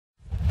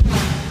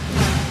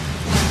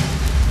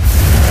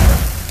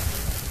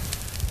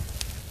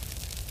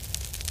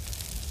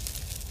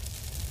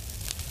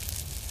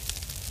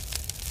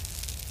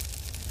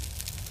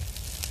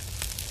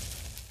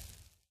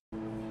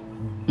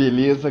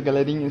Beleza,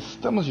 galerinha?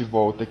 Estamos de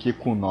volta aqui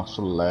com o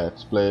nosso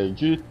Let's Play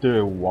de The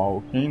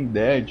Walking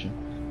Dead.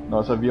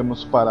 Nós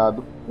havíamos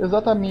parado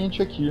exatamente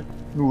aqui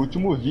no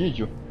último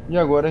vídeo e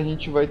agora a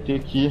gente vai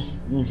ter que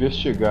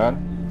investigar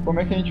como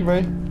é que a gente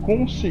vai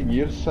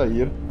conseguir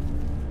sair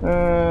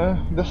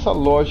dessa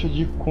loja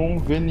de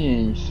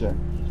conveniência.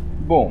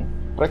 Bom,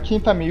 para quem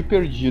está meio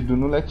perdido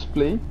no Let's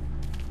Play,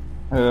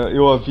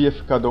 eu havia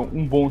ficado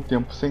um bom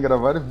tempo sem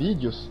gravar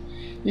vídeos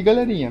e,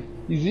 galerinha,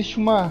 existe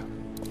uma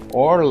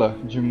orla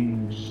de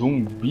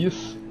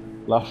zumbis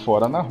lá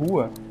fora na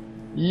rua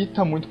e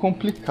tá muito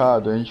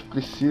complicado. A gente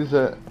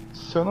precisa,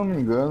 se eu não me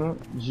engano,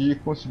 de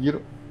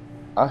conseguir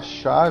as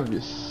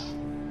chaves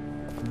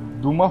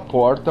de uma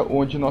porta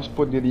onde nós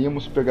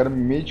poderíamos pegar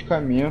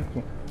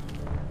medicamento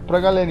pra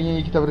galerinha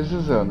aí que tá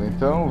precisando.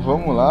 Então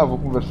vamos lá, vou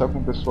conversar com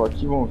o pessoal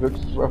aqui, vamos ver o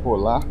que vai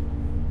rolar.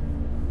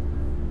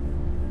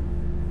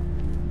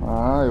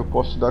 Ah, eu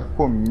posso dar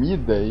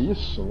comida, é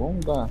isso?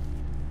 Vamos dar.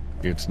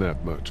 It's not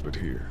much, but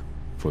here,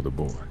 for the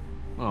boy.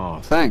 Oh,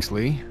 thanks,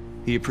 Lee.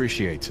 He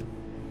appreciates it.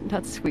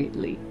 That's sweet,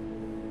 Lee.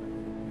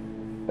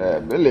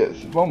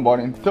 Beleza. Vamos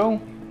embora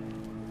então.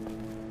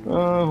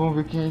 Vamos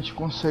ver o que a gente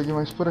consegue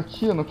mais por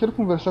aqui. Eu não quero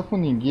conversar com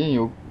ninguém.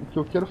 O que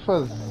eu quero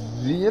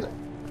fazer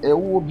é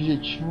o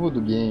objetivo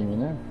do game,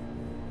 né?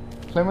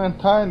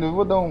 Clementine, eu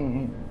vou dar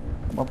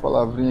uma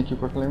palavrinha aqui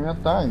com a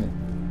Clementine.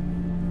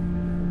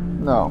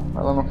 Não,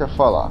 ela não quer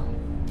falar.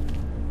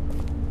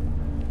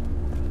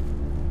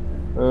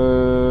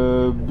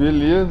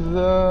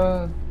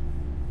 Beleza.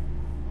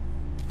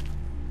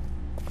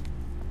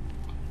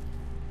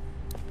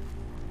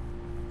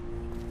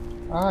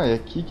 Ah, é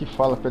aqui que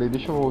fala. Peraí,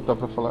 deixa eu voltar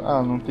pra falar.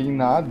 Ah, não tem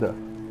nada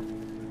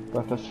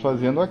pra estar se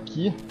fazendo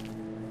aqui.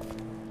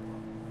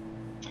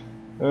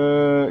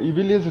 E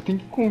beleza, eu tenho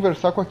que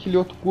conversar com aquele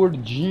outro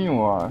gordinho,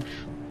 eu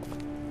acho.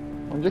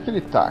 Onde é que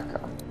ele tá,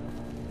 cara?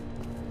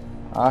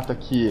 Ah, tá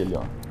aqui ele,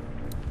 ó.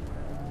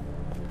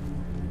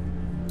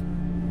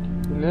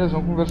 Beleza,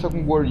 vamos conversar com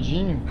o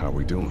gordinho. How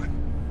we doing?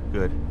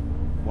 Good.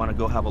 Wanna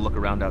go have a look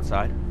around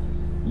outside?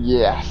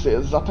 Yes, é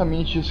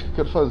exatamente isso que eu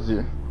quero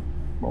fazer.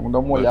 Vamos dar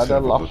uma Let's olhada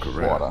have a lá look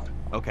fora. around.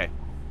 Okay.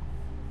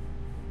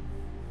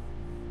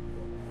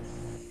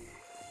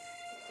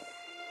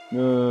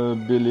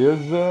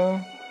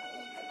 Beleza.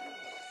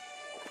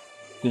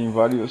 Tem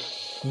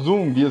vários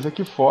zumbis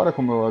aqui fora,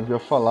 como eu havia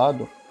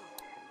falado.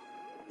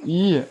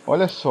 E,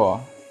 olha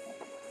só.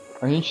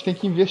 A gente tem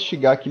que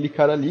investigar aquele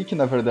cara ali, que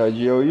na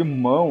verdade é o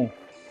irmão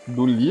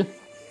do Lee.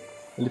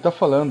 Ele tá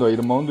falando, ó,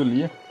 irmão do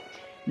Lee.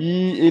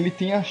 E ele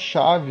tem as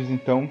chaves,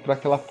 então, para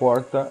aquela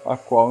porta a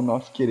qual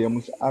nós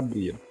queremos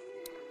abrir.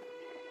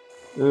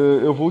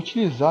 Eu vou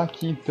utilizar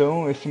aqui,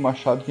 então, esse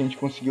machado que a gente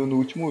conseguiu no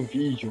último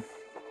vídeo.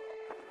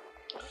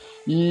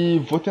 E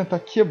vou tentar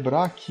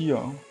quebrar aqui,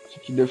 ó. Isso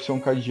aqui deve ser um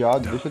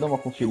cadeado. Deixa eu dar uma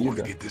You wanna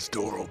conferida. get this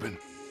door open?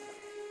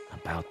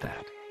 About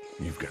that.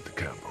 You've got the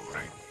combo,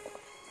 right?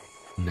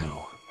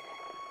 No.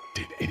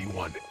 Did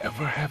anyone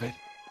ever have it?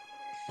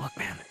 Look,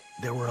 man,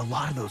 there were a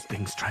lot of those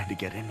things trying to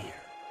get in here.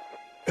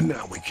 And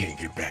now we can't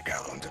get back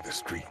out onto the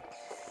street.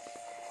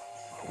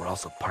 We're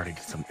also party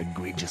to some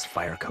egregious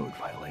fire code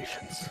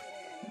violations.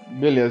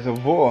 Beleza, eu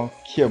vou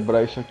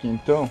quebrar isso aqui,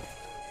 então.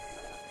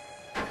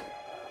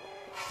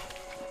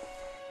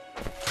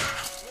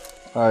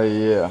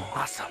 Aí,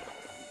 Awesome.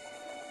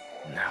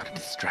 Now to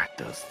distract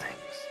those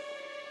things.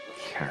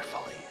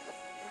 Carefully.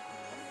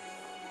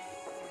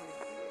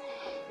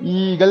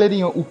 E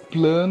galerinha, o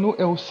plano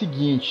é o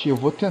seguinte, eu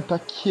vou tentar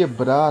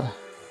quebrar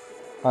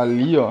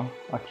ali, ó,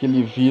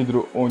 aquele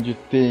vidro onde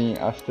tem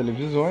as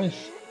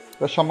televisões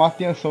para chamar a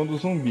atenção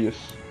dos zumbis.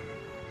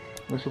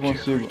 Ver se eu Can't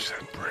consigo. reach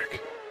that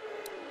brick.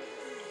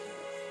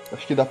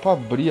 Acho que dá pra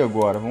abrir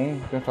agora,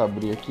 vamos tentar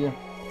abrir aqui.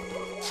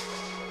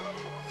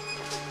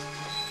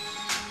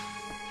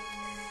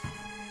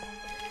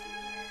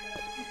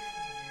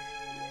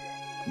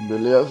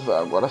 Beleza,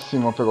 agora sim,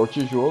 vamos pegar o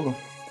tijolo.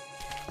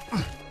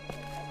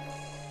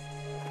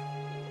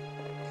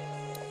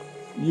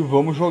 E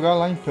vamos jogar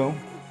lá então.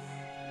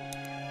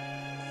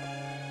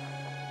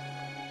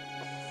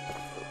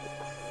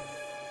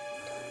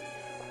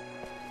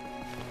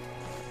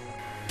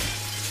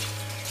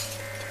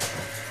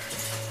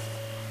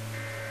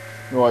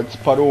 Ó,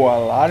 disparou o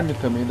alarme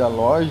também da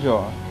loja,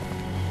 ó.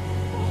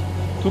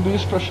 Tudo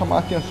isso para chamar a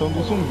atenção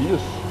dos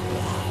zumbis.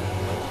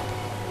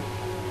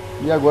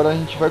 E agora a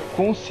gente vai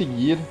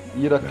conseguir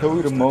ir até o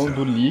irmão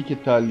do Lee, que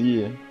tá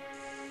ali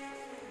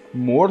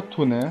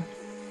morto, né?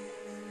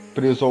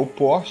 Preso ao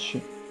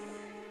poste.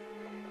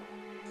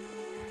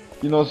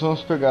 E nós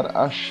vamos pegar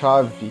a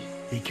chave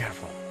Be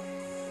careful.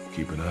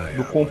 Keep an eye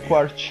do out. will you?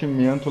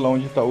 compartimento lá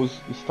onde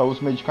está os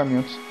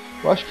medicamentos.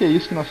 Eu acho que é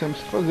isso que nós temos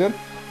que fazer.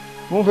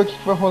 Vamos ver o que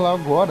vai rolar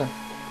agora.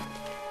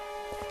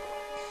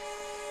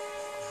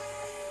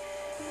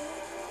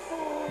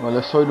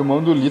 Olha só, o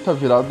irmão do Lee tá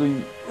virado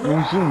em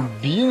um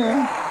zumbi,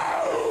 né?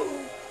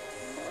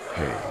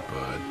 Hey,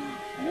 bud.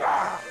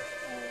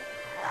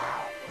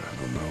 I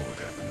don't know what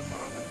happened to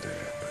Mom and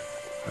Dad, but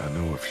I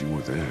know if you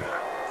were there,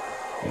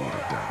 you would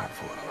have died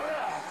for them.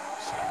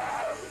 So,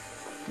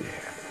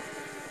 yeah.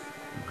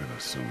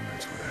 assume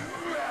that's what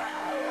happened.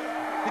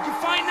 Did you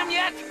find them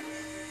yet?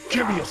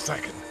 Give me a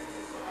second.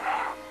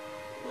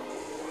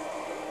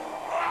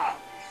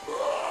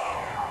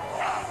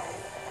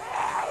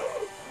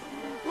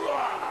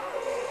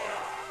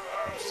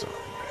 I'm sorry,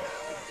 man.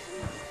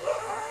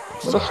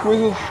 Uma das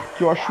coisas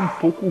que eu acho um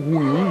pouco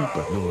ruim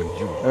But knowing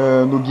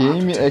you, no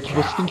game é que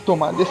você tem que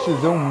tomar a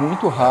decisão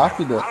muito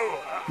rápida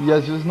e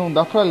às vezes não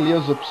dá pra ler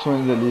as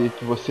opções ali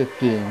que você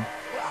tem.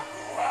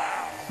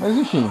 Mas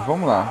enfim,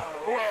 vamos lá.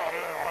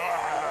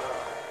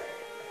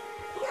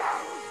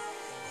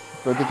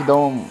 Vai ter que dar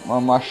uma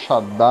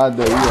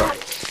machadada aí,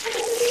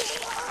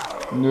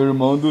 ó, no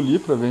irmão do Lee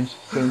pra ver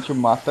se a gente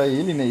mata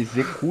ele, né?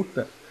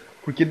 Executa.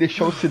 Porque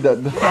deixar o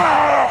cidadão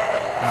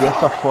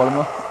dessa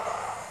forma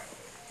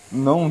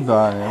não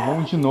dá, né?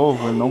 Vamos de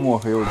novo, ele não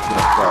morreu,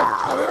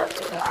 desgraçado.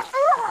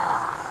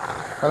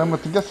 Caramba,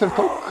 tem que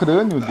acertar o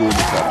crânio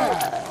dele,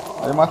 cara.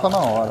 Aí mata na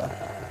hora.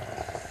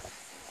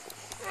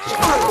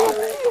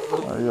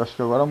 Aí, acho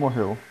que agora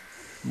morreu.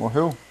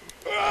 Morreu?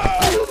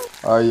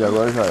 Aí,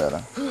 agora já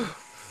era.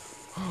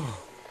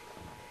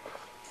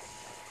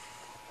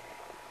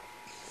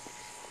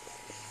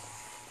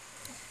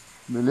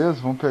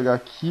 Beleza, vamos pegar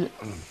aqui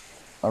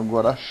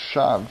agora a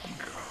chave.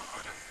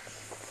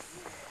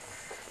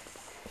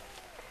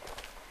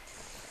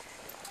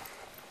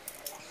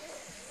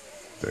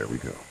 there we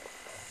go.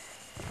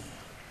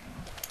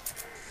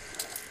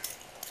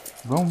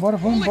 Vambora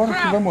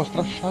que vai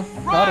mostrar a chave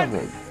pro cara,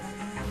 velho.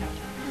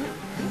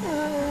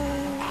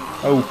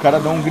 Ah, o cara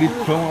dá um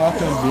gritão lá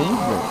também,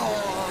 velho.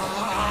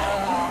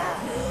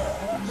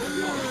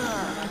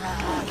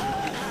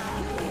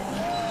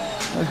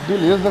 Mas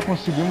beleza,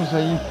 conseguimos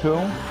aí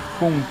então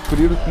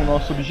cumprir com o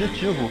nosso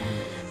objetivo.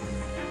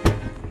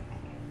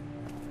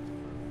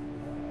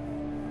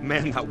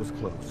 Man, that was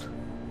close.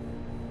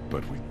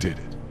 But we did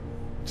it.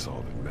 It's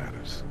all that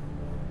matters.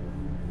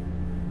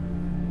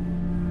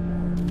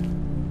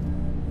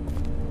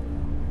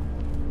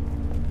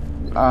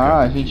 Ah,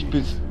 a gente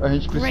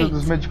precisa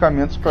dos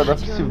medicamentos para dar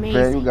pra esse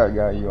velho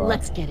gaga aí, ó.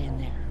 Let's get in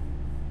there.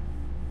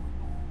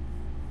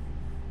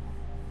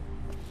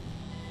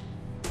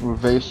 O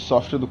velho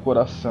sofre do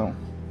coração.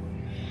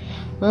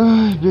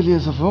 Ai,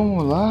 beleza,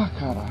 vamos lá,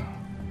 cara.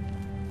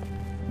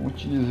 Vamos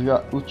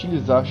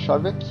utilizar a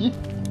chave aqui.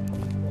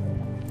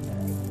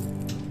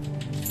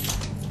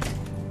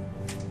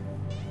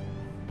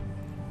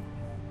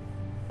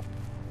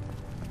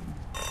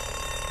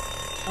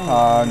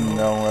 Ah,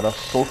 não, era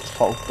só o que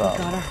faltava.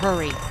 Gotta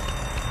hurry.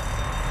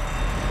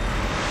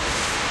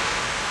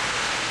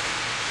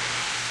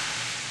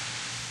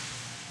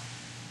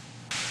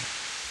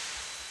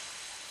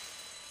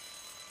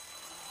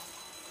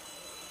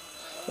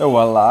 É o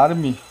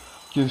alarme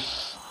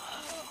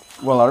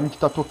que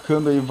tá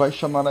tocando aí vai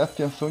chamar a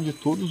atenção de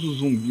todos os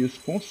zumbis,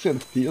 com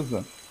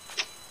certeza.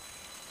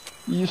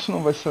 E isso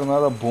não vai ser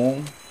nada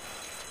bom.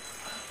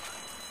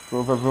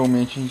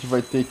 Provavelmente a gente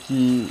vai ter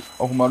que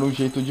arrumar um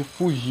jeito de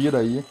fugir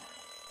aí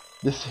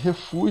desse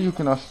refúgio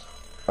que nós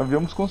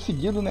havíamos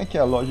conseguido, né? Que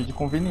é a loja de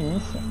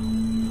conveniência.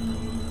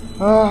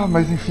 Ah,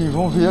 mas enfim,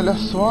 vamos ver, olha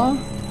só.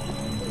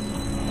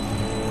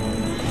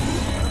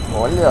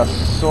 Olha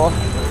só.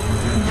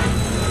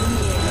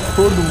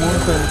 Todo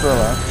mundo tá indo pra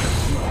lá.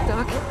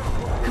 Doc,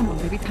 come on,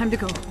 baby, time to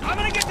go. I'm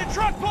gonna get the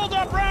truck pulled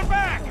up round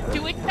back!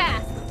 Do it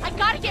fast. I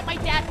gotta get my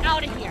dad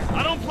out of here.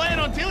 I don't plan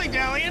on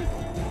dilly-dallying.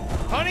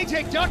 Honey,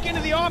 take Duck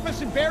into the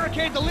office and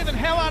barricade the living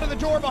hell out of the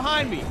door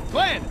behind me.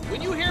 Glenn,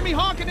 when you hear me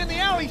honking in the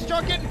alley,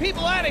 start getting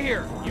people out of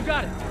here. You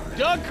got it.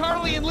 Doug,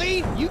 Carly, and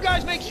Lee, you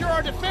guys make sure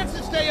our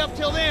defenses stay up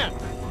till then.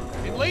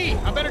 And Lee,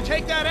 I better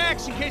take that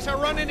axe in case I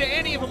run into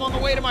any of them on the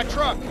way to my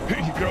truck. Here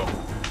you go.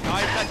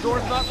 Guys, that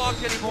door's not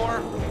locked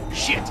anymore.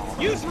 Shit!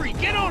 You three,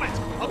 get on it!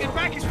 I'll get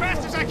back as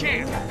fast as I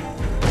can.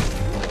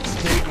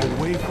 Stay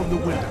away from the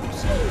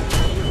windows.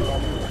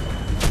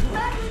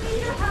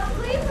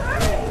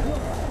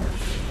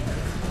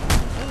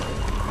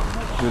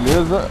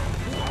 Beleza?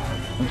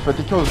 A gente vai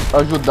ter que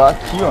ajudar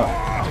aqui, ó.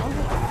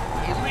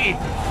 Hey, Lee,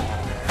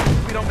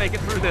 if we don't make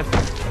it through this,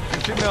 you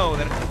should know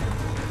that I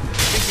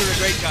think you're a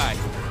great guy.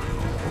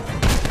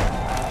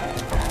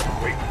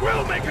 We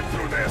will make it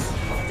through this.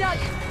 Doug,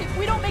 if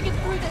we don't make it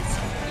through this,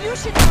 you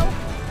should know.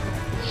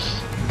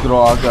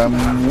 Droga, é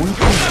muito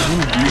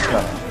zumbi,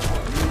 cara.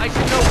 I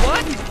should know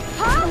what?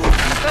 Huh?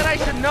 You said I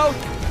should know.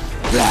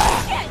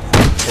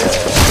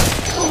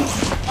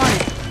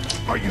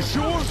 Are you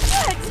sure?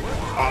 Shit!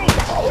 Oh,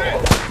 shit!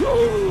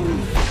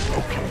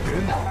 Okay,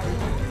 then.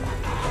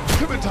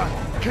 Clementine,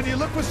 can you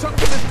look for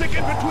something to stick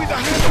in between the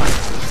handles?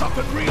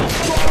 Something real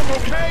strong,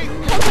 okay?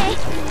 Okay.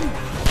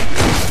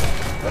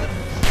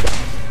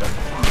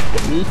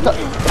 Eita,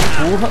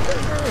 porra.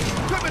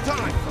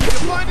 Clementine, did you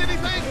find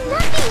anything?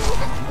 Nothing.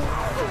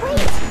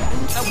 Wait.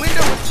 That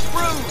window was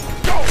screwed.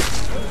 Go!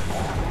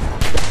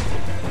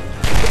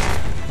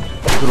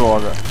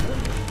 Droga.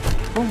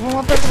 Vamos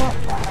lá, pega lá.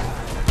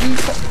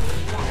 Eita.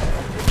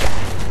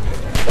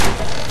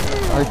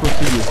 Aí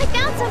consegui. I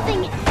found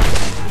something.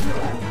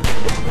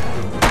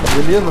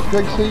 Beleza,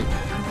 pega isso aí.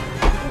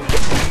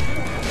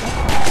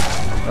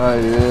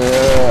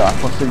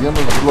 Aê, conseguimos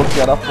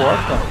bloquear a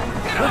porta.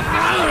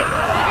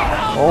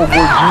 Ó, o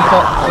gordinho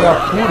tá em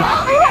apuros.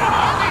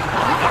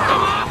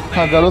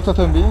 A garota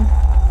também.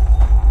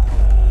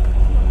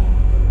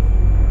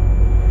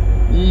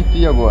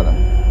 E agora?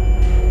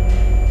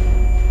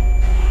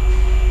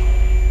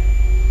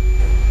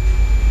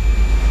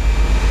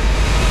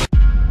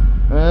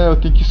 É, eu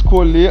tenho que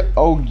escolher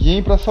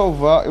alguém pra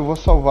salvar. Eu vou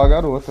salvar a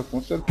garota,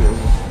 com certeza.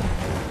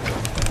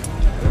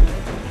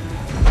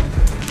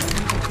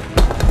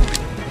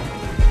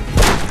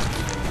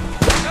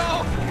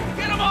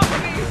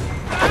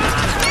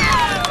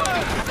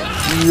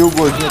 E o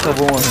gordinho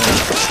acabou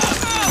morrendo.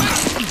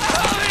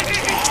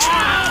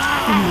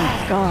 Oh my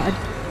God.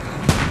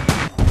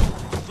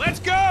 Let's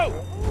go!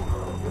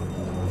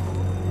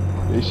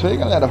 É isso aí,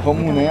 galera.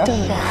 Vamos nessa.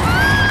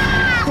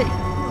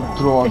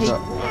 Droga.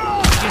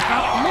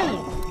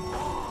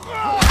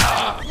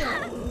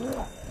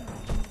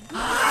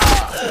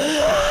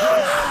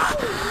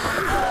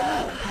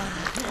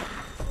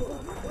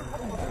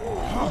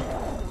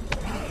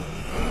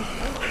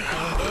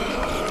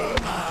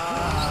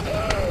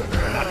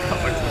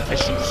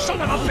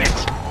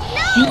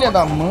 Filha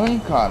da mãe,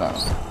 cara.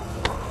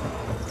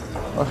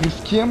 Eu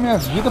arrisquei a minha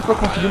vida pra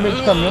conseguir o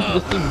medicamento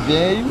desse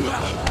velho.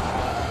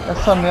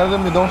 Essa merda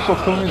me dá um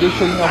socão e me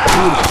deixa em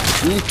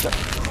apuros. Eita.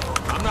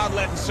 I'm not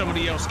letting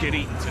somebody else get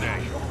eaten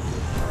today.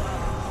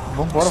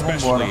 Vambora,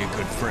 vambora. Especially a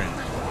good friend.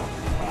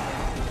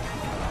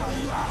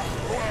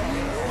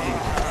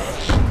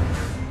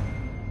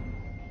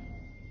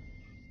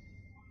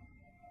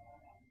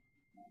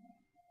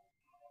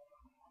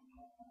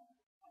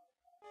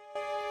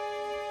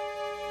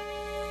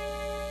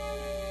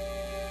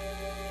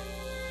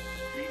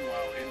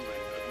 Meanwhile,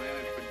 inland,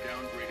 Atlanta's been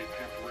downgraded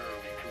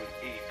temporarily to an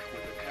 8,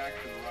 with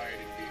attacks and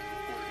rioting being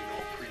reported in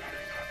all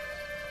precincts.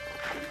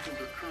 Citizens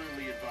are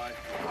currently advised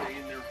to stay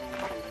in their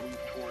homes or move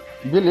towards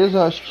the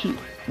Beleza, acho que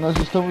nós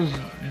estamos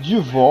de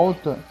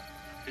volta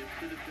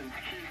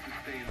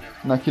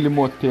naquele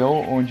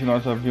motel onde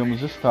nós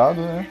havíamos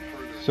estado, né?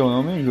 Se eu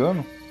não me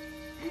engano.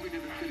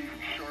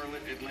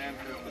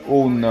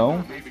 Ou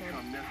não.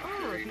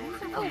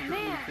 Oh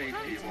man,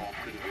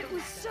 it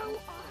was so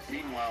awesome.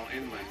 Meanwhile,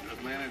 inland,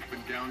 Atlanta's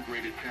been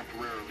downgraded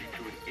temporarily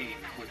to an 8,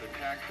 with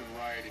attacks and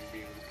rioting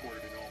being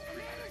reported in all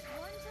precincts.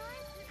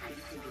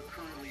 Citizens are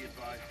currently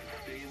advised to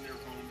stay in their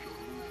homes or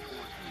move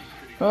towards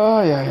the city.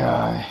 Ai, ai,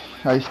 ai.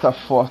 Aí está a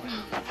foto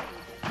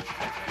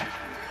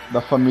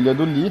da família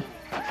do Lee.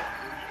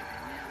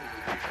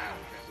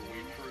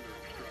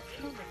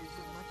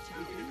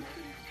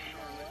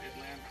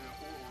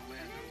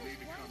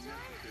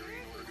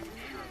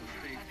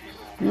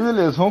 E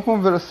beleza, vamos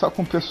conversar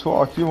com o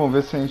pessoal aqui, vamos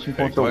ver se a gente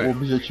encontra o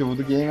objetivo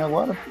do game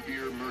agora.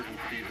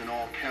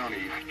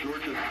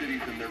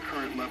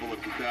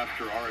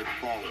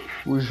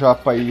 O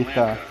Japa aí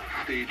tá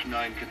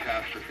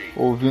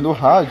ouvindo o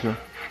rádio.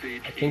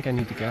 I think I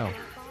need to go.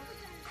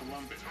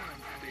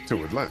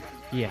 To Atlanta?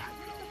 Yeah,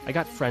 I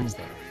got friends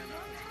there.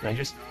 And I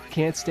just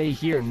can't stay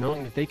here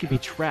knowing that they could be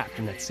trapped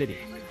in that city.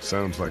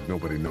 Sounds like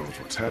nobody knows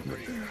what's happening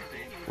there.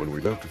 When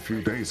we left a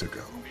few days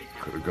ago,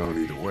 could have gone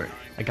either way.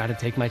 I gotta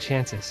take my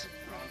chances.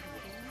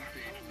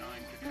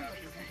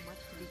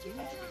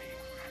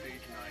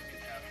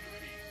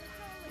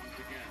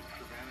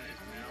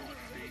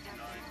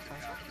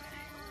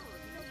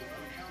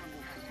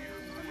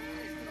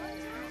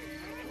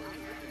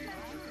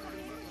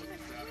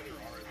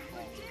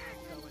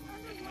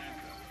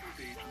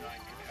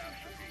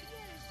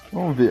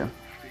 Vamos ver.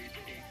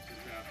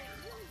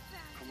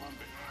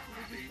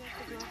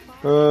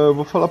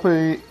 Vou falar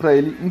pra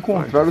ele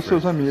encontrar os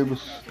seus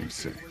amigos.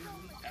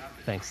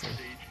 Thanks, Lee.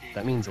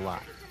 That means a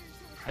lot.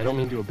 I don't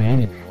mean to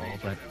abandon you all,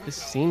 but this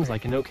seems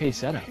like an okay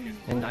setup.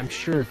 And I'm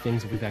sure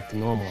things will be back to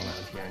normal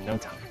around here in no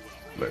time.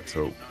 Let's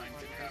hope.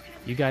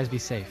 You guys be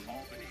safe.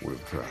 We'll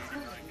try.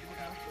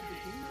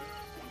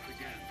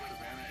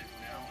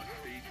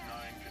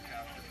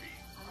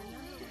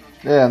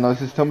 É,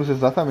 nós estamos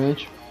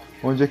exatamente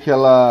onde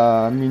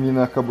aquela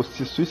menina acabou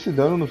se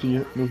suicidando no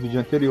vídeo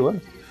anterior.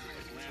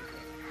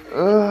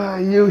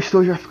 E eu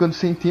estou já ficando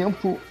sem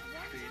tempo.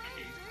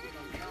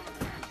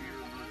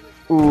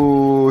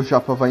 O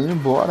Japa vai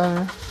embora,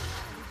 né?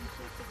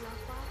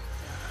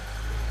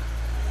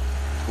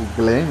 O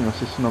Glenn, não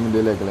sei se o nome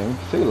dele é Glenn,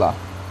 sei lá.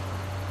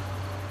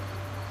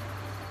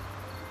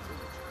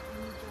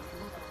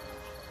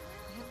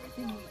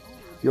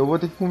 E eu vou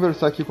ter que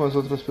conversar aqui com as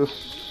outras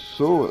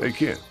pessoas. Hey,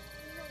 kid.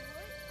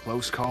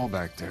 Close call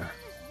back there.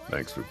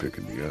 Thanks for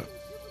picking me up.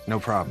 No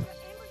problem.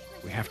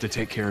 We have to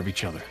take care of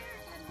each other.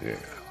 Yeah,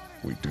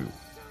 we do.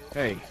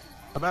 Hey,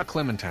 about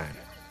Clementine.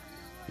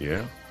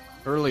 Yeah?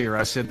 Earlier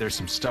I said there's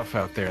some stuff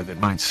out there that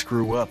might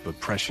screw up a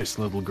precious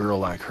little girl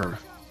like her.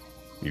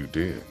 You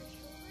did.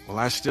 Well,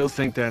 I still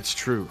think that's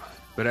true.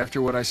 But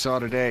after what I saw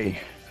today,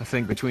 I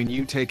think between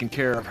you taking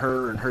care of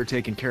her and her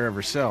taking care of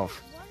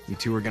herself, you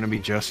two are gonna be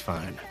just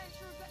fine.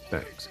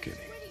 Thanks, Kitty.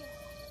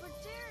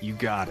 You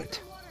got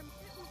it.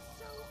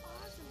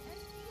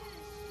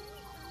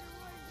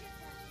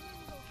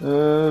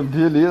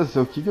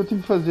 Beleza, o que eu tenho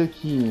que fazer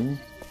aqui, hein?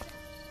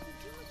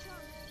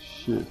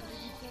 Shit.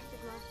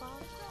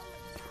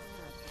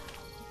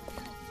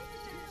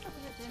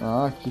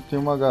 Ah, aqui tem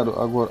uma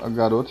a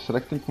garota. Será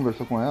que tem que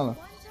conversar com ela?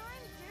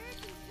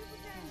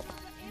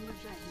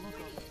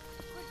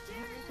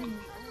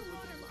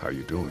 How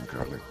you doing,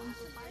 Carly?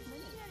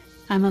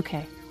 I'm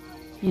okay.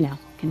 You know,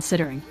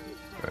 considering.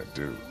 I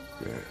do,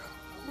 yeah.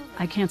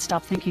 I can't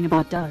stop thinking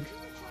about Doug.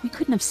 We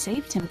couldn't have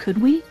saved him, could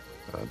we?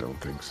 I don't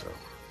think so.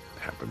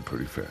 It happened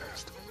pretty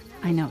fast.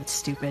 I know it's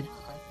stupid.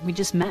 We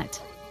just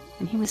met.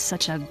 And he was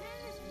such a...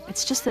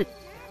 It's just that...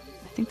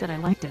 I think that I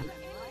liked him.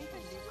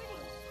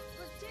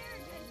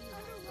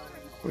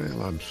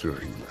 Well, I'm sure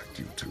he liked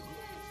you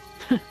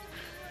too.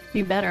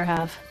 You better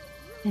have.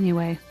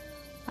 Anyway,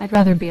 I'd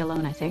rather be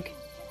alone, I think.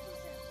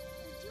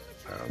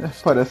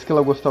 Parece que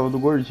ela gostava do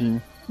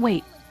gordinho.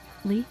 Wait,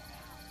 Lee?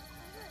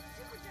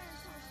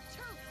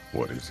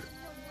 What is it?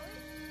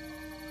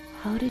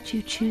 How did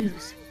you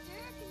choose?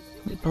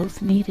 We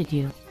both needed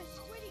you.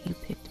 You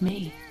picked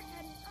me.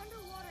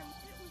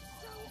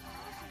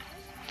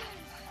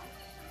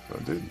 I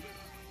didn't.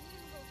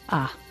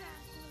 Ah.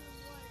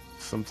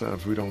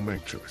 Sometimes we don't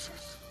make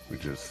choices. We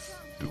just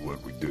do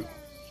what we do.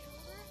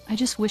 I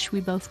just wish we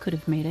both could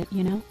have made it,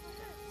 you know?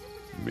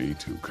 Me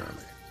too,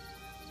 Carly.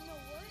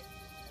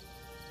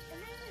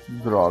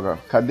 Droga,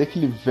 cadê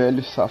aquele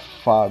velho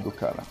safado,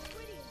 cara?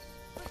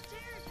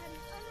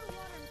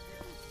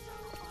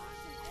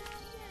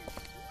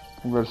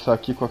 Conversar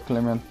aqui com a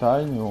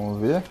Clementine, vamos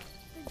ver.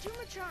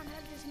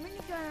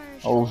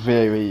 Olha o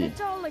velho aí.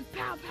 It's all like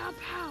pow, pow,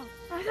 pow.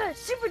 I thought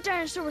Super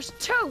Dinosaur was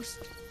toast.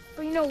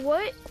 But you know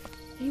what?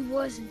 He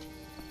wasn't.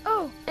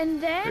 Oh, and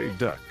then... Hey,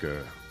 Duck,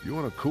 you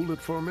want to cool it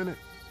for a minute?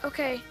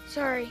 Okay,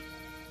 sorry.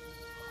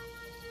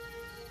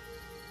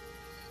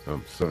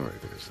 I'm sorry,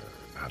 there's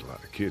not a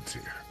lot of kids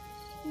here.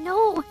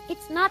 No,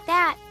 it's not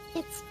that.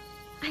 It's...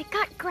 I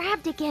got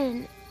grabbed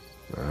again.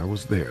 I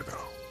was there,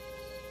 though.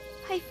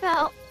 I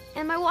fell,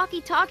 and my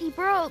walkie-talkie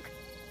broke.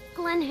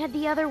 Glenn had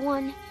the other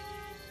one.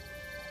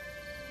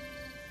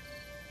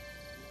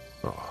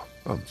 Oh,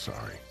 I'm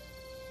sorry.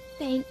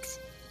 Thanks.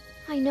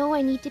 I know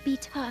I need to be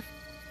tough.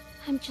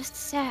 I'm just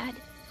sad.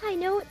 I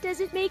know it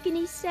doesn't make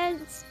any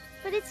sense,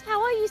 but it's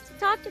how I used to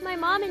talk to my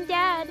mom and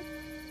dad.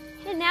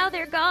 And now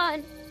they're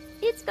gone.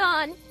 It's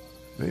gone.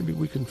 Maybe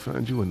we can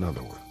find you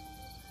another one.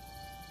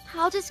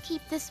 I'll just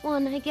keep this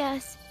one, I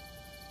guess.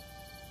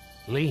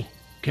 Lee,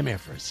 come here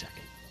for a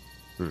second.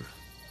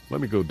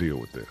 Let me go deal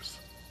with this.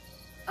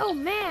 Oh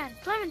man,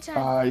 Clementine.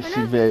 Ah, esse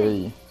another velho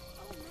thing. aí.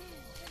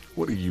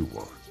 What do you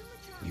want?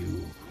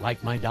 You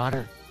like my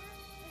daughter?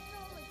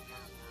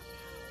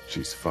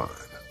 She's fine.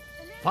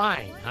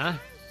 Fine, huh?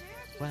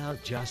 Well,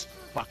 just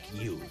fuck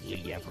you,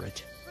 Lee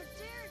Everett.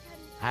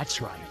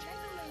 That's right.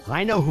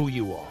 I know who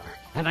you are,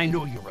 and I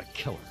know you're a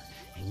killer.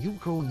 And you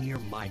go near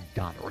my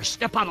daughter or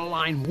step out of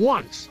line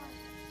once,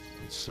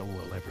 and so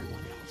will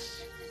everyone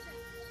else.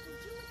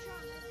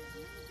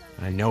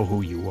 I know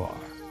who you are.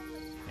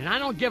 And I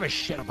don't give a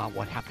shit about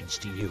what happens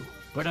to you.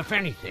 But if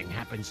anything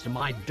happens to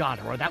my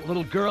daughter or that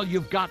little girl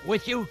you've got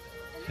with you,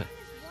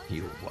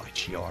 you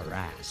watch your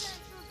ass.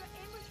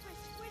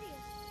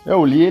 É,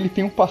 o Lee, ele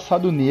tem um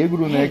passado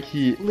negro, né,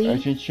 que a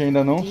gente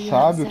ainda não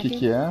sabe o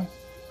que é.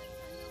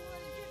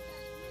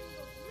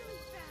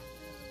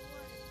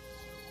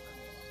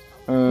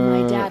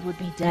 My dad would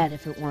be dead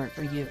if it weren't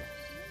for you.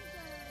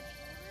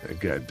 That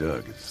guy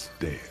Doug is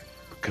dead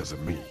because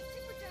of me.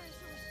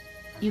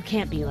 You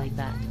can't be like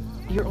that.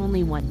 You're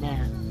only one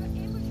man.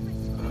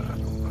 I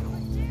don't know.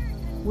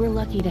 We're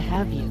lucky to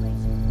have you.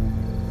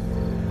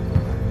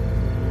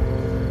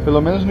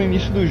 Pelo menos no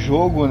início do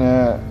jogo,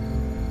 né,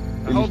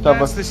 ele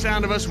estava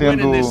sendo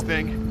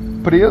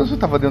preso,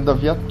 estava dentro da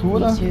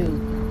viatura. E,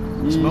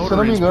 se eu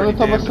não me engano,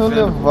 estava sendo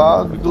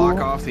levado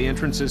para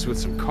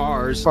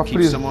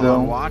prisão ou para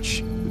uma...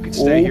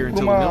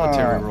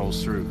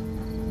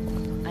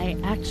 I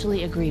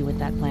actually agree with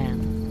that plan.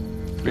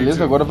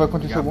 Beleza, agora vai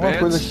acontecer alguma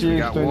coisa que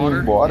estou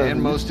indo embora.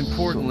 And most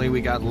importantly,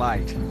 we got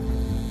light.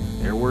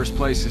 There are worse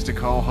places to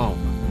call home.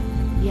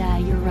 Yeah,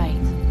 you're right.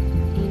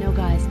 You know,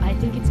 guys, I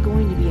think it's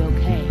going to be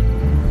okay.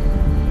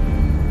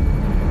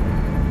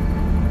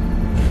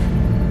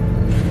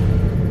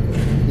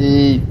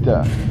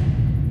 Eita,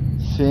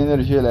 sem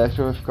energia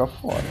elétrica vai ficar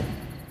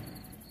fora.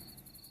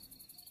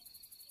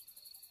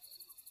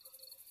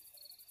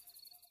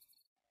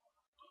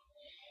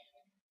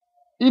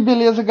 E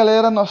beleza,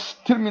 galera, nós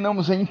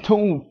terminamos aí,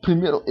 então o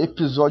primeiro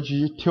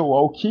episódio de The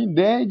Walking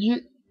Dead.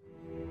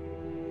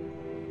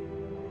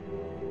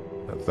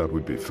 I thought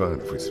we'd be fine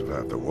if we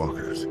survived the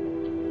walkers.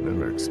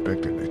 Never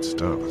expected they'd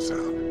starve us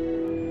out.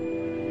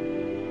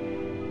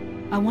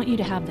 I want you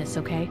to have this,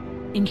 okay?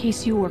 In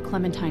case you or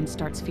Clementine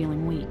starts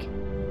feeling weak.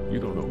 You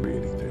don't owe me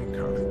anything,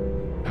 Carly.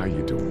 How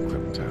you doing,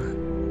 Clementine?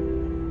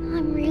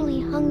 I'm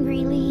really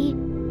hungry, Lee.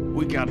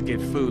 We gotta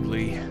get food,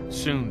 Lee.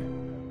 Soon.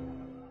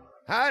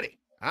 Howdy.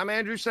 I'm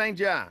Andrew St.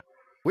 John.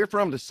 We're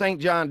from the St.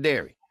 John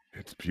Dairy.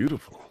 It's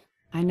beautiful.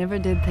 I never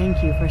did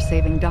thank you for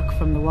saving Duck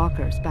from the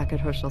walkers back at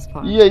Herschel's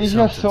farm. E aí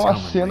já são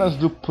as cenas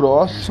do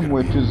próximo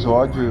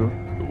episódio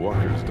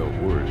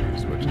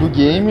do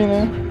game,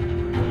 né?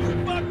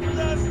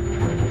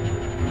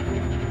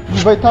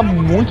 vai estar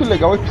muito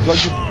legal. O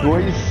episódio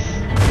 2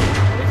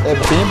 é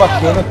bem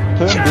bacana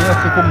também,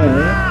 assim como o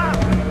 1.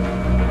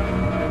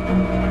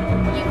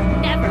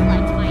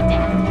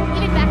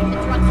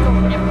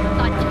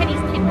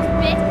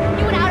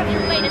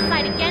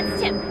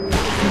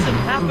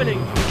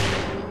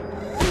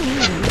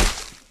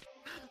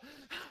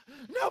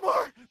 No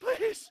more,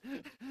 please!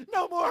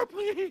 No more,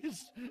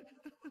 please!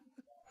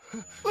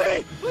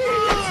 Please,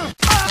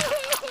 please!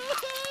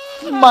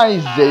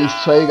 Mas é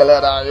isso aí,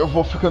 galera. Eu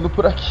vou ficando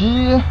por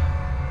aqui.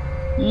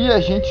 E a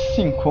gente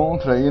se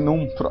encontra aí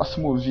num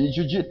próximo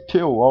vídeo de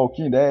The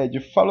Walking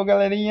Dead. Falou,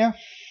 galerinha.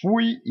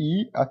 Fui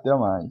e até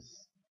mais.